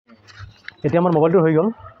এতিয়া আমাৰ মোবাইলটো হৈ গ'ল।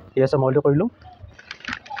 ঠিক আছে, মোবাইলটো কৰিলোঁ।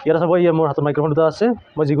 ইয়াতে চাব, মোৰ হাতত মাইক্ৰফোন দুটা আছে।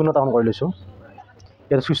 মই যিকোনো এটা অন কৰি লৈছোঁ।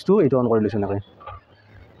 ইয়াতে চুইচটো এইটো অন কৰি লৈছোঁ এনেকৈ।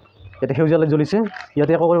 ইয়াতে সেউজীয়া লাইট জ্বলিছে।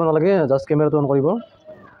 ইয়াতে একো কৰিব নালাগে, জাষ্ট কেমেৰাটো অন কৰিব।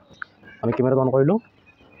 আমি কেমেৰাটো অন কৰিলোঁ।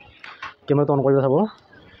 কেমেৰাটো অন কৰিব চাব।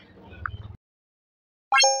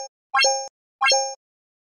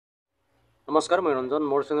 নমস্কাৰ, মই ৰঞ্জন।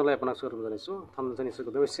 মোৰ চেনেললৈ আপোনাক স্বাগতম জনাইছোঁ। থাম্বনেইলত নিশ্চয়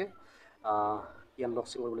গম পাইছে। ই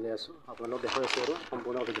আনবক্সিং কৰিবলৈ যাই আছোঁ। আপোনালোকক দেখাই আছোঁ আৰু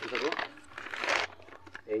সম্পূৰ্ণ ভিডিঅ'টো চাব।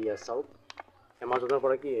 এইয়া চাওক, এমাজনৰ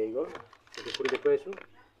পৰা কি আহি গ'ল সেইটো কৰি দেখুৱাই আছোঁ।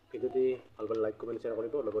 ভিডিঅ'টি ভাল পালে লাইক, কমেণ্ট, শ্বেয়াৰ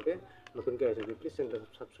কৰিব। লগতে নতুনকৈ আহিছে যদি প্লিজ চেনেলটো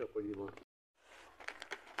ছাবস্ক্ৰাইব কৰি দিব।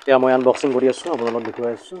 এতিয়া মই আনবক্সিং কৰি আছোঁ, আপোনালোকক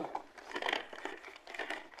দেখুৱাই আছোঁ।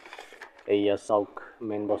 এইয়া চাওক,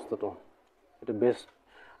 মেইন বস্তুটো এইটো বেষ্ট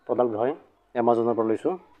প্ৰডাক্ট হয়, এমাজনৰ পৰা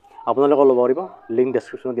লৈছোঁ। আপোনালোকেও ল'ব পাৰিব, লিংক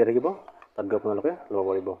ডেছক্ৰিপশ্যনত দিয়া থাকিব, তাত গৈ আপোনালোকে ল'ব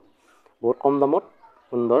পাৰিব। বহুত কম দামত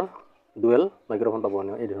সুন্দৰ ডুৱেল মাইক্ৰফোন পাব।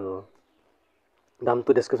 এই ধৰণৰ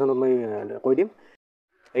দামটো ডেছক্ৰিপশ্যনত মই কৈ দিম।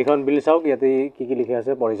 এইখন বিল চাওক, ইয়াতে কি কি লিখা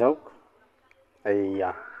আছে পঢ়ি চাওক। এইয়া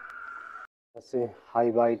আছে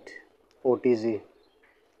হাইবাইট OTG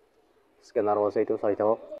স্কেনাৰো আছে, এইটো চাই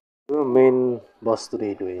থাকক। মেইন বস্তুটো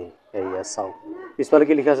এইটোৱেই। এইয়া চাওক, পিছফালে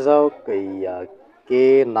কি লিখা আছে চাওক। এইয়া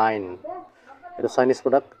K9, এইটো চাইনিজ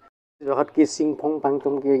প্ৰডাক্ট। ভাষাত কি চিং ফং পাং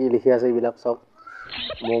টং কি কি লিখি আছে এইবিলাক চাওক,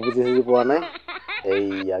 মই বুজি পোৱা নাই।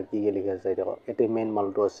 এইয়া কি কি লিখি আছে চাই থাকক। এইটো মেইন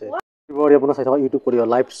মালটো আছে। আপোনাৰ চাই থাকক, ইউটিউব কৰিব,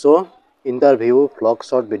 live show', interview, vlog,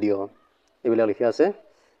 short video' এইবিলাক লিখি আছে।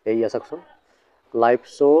 এইয়া চাওকচোন, live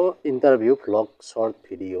show', interview, vlog, short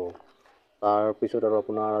video'. তাৰপিছত আৰু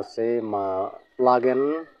আপোনাৰ আছে plug and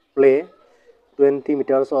play 20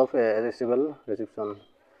 metres of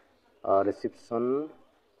reception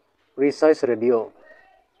precise radio'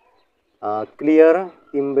 clear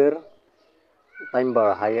টাইমবাৰ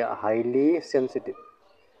highly sensitive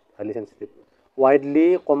ৱাইডলি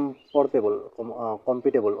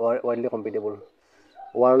compatible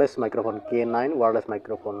wireless microphone K9 wireless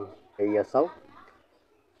microphone. এইয়া চাওক,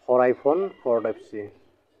 ফৰ iPhone 4 Type-C।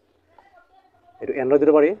 এইটো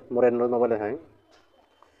এণ্ড্ৰইডতো পাৰি, মোৰ এণ্ড্ৰইড মোবাইল হয়।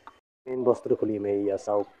 মেইন বস্তুটো খুলিম। এইয়া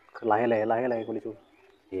চাওক, লাহে লাহে লাহে লাহে খুলিছোঁ।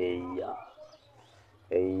 এইয়া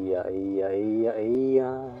এইয়া এইয়া এইয়া এইয়া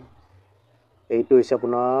এইটো হৈছে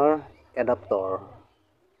আপোনাৰ এডাপ্টৰ,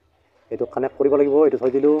 এইটো কানেক্ট কৰিব লাগিব। এইটো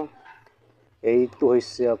থৈ দিলোঁ। এইটো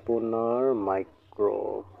হৈছে আপোনাৰ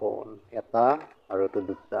মাইক্ৰফোন এটা আৰু এইটো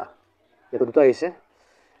দুটা। এইটো দুটা আহিছে।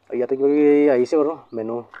 ইয়াতে কিবা কিবি আহিছে বাৰু,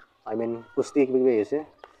 কুস্তি কিবা কিবি আহিছে।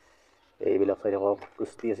 এইবিলাক চাই থাকক,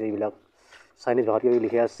 কুস্তি আছে। এইবিলাক চাইনিজ ভাষাত কিবা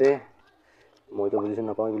লিখা আছে, মইতো বুজি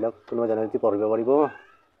নাপাওঁ এইবিলাক। কোনোবা জানে যদি পঢ়িব পাৰিব।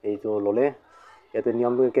 এইটো ল'লে ইয়াতে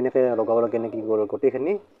নিয়মটো কেনেকৈ লগাব লাগে, কেনেকৈ কি কৰিব,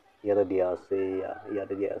 গোটেইখিনি ইয়াতে দিয়া আছে।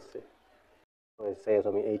 ইয়াতে দিয়া আছে। চাই আছোঁ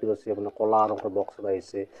আমি। এইটো আছে আপোনাৰ ক'লা ৰঙৰ বক্স এটা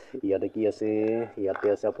আহিছে। ইয়াতে কি আছে, ইয়াতে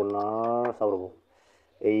আছে আপোনাৰ চাব ৰ'ব।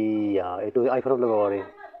 এইয়া এইটো আইফোনত ল'ব পাৰি,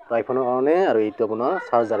 আইফোনৰ কাৰণে। আৰু এইটো আপোনাৰ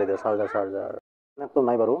চাৰ্জাৰ কানেক্টটো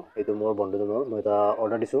নাই বাৰু। এইটো মোৰ বন্ধুজনৰ, মই এটা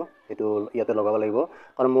অৰ্ডাৰ দিছোঁ। এইটো ইয়াতে লগাব লাগিব,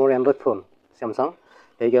 কাৰণ মোৰ এণ্ড্ৰইড ফোন চেমচাং।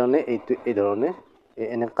 সেইকাৰণে এই ধৰণে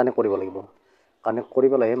এনেকৈ কানেক্ট কৰিব লাগিব। কানেক্ট কৰি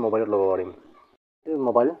পেলাইহে মোবাইলত ল'ব পাৰিম।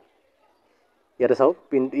 মোবাইল ইয়াতে চাওক,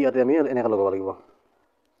 পিনটো ইয়াতে আমি এনেকৈ লগাব লাগিব।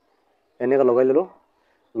 এনেকৈ লগাই ল'লোঁ।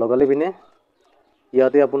 লগাই পিনে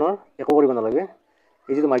ইয়াতে আপোনাৰ একো কৰিব নালাগে।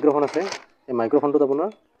 এই যিটো মাইক্ৰফোন আছে, এই মাইক্ৰফোনটোত আপোনাৰ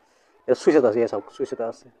চুইচ এটা আছে। এয়া চাওক, চুইচ এটা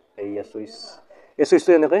আছে। এইয়া চুইচ। এই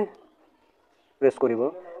চুইচটো এনেকৈ প্ৰেছ কৰিব।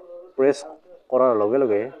 প্ৰেছ কৰাৰ লগে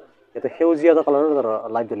লগে ইয়াতে সেউজীয়া এটা কালাৰৰ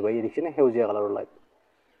লাইট জ্বলিব। এই দেখিছেনে, সেউজীয়া কালাৰৰ লাইট।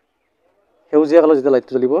 সেউজীয়া কালাৰ যেতিয়া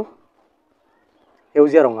লাইটটো জ্বলিব,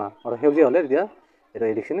 সেউজীয়া ৰঙা আৰু সেউজীয়া হ'লে তেতিয়া এইটো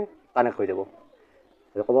দেখিছেনে কানেক্ট হৈ যাব।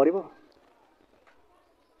 ক'ব পাৰিব।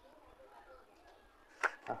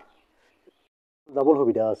 ডাবল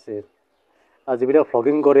সুবিধা আছে। যিবিলাক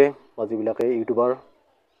ভ্লগিং কৰে বা যিবিলাকে ইউটিউবাৰ,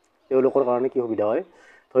 তেওঁলোকৰ কাৰণে কি সুবিধা হয়,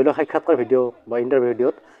 ধৰি লওক সাক্ষাৎকাৰ ভিডিঅ' বা ইণ্টাৰভিউ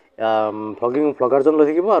ভিডিঅ'ত ভ্লগাৰজন লৈ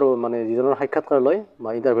থাকিব, আৰু মানে যিজনৰ সাক্ষাৎকাৰ লয় বা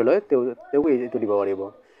ইণ্টাৰভিউ লয় তেওঁক এইটো দিব পাৰিব।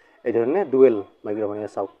 এই ধৰণে ডুৱেল মাইক্ৰফোন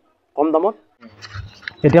চাওক, কম দামত।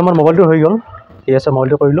 এতিয়া আমাৰ মোবাইলটো হৈ গ'ল। ঠিক আছে,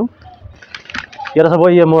 মোবাইলটো কৰিলোঁ। ইয়াতে চাব,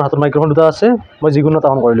 মোৰ হাতত মাইক্ৰফোন দুটা আছে। মই যিকোনো এটা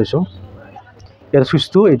অন কৰি লৈছোঁ। ইয়াতে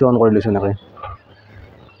চুইচটো এইটো অন কৰি লৈছোঁ এনেকৈ।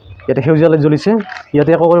 ইয়াতে সেউজীয়া লাইট জ্বলিছে।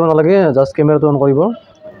 ইয়াতে একো কৰিব নালাগে, জাষ্ট কেমেৰাটো অন কৰিব।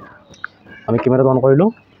 আমি কেমেৰাটো অন কৰিলোঁ।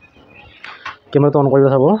 কেমেৰাটো অন কৰিব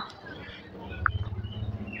চাব।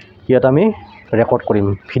 ইয়াত আমি ৰেকৰ্ড কৰিম,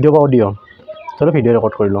 ভিডিঅ' বা অডিঅ'। চলো ভিডিঅ'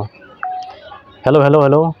 ৰেকৰ্ড কৰিলোঁ। Hello' hello'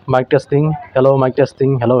 hello', Mike testing. Hello' Mike testing.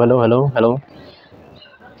 Hello' hello' hello' hello'.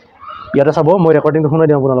 ইয়াতে চাব, মই ৰেকৰ্ডিংটো শুনাই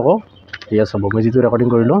দিওঁ আপোনালোকক। ইয়াত চাব, মই যিটো ৰেকৰ্ডিং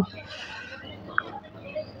কৰিলোঁ।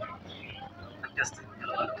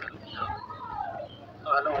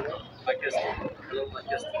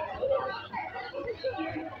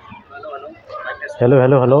 Hello'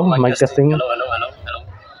 hello' hello' Mike testing.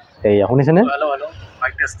 এয়া শুনিছেনে?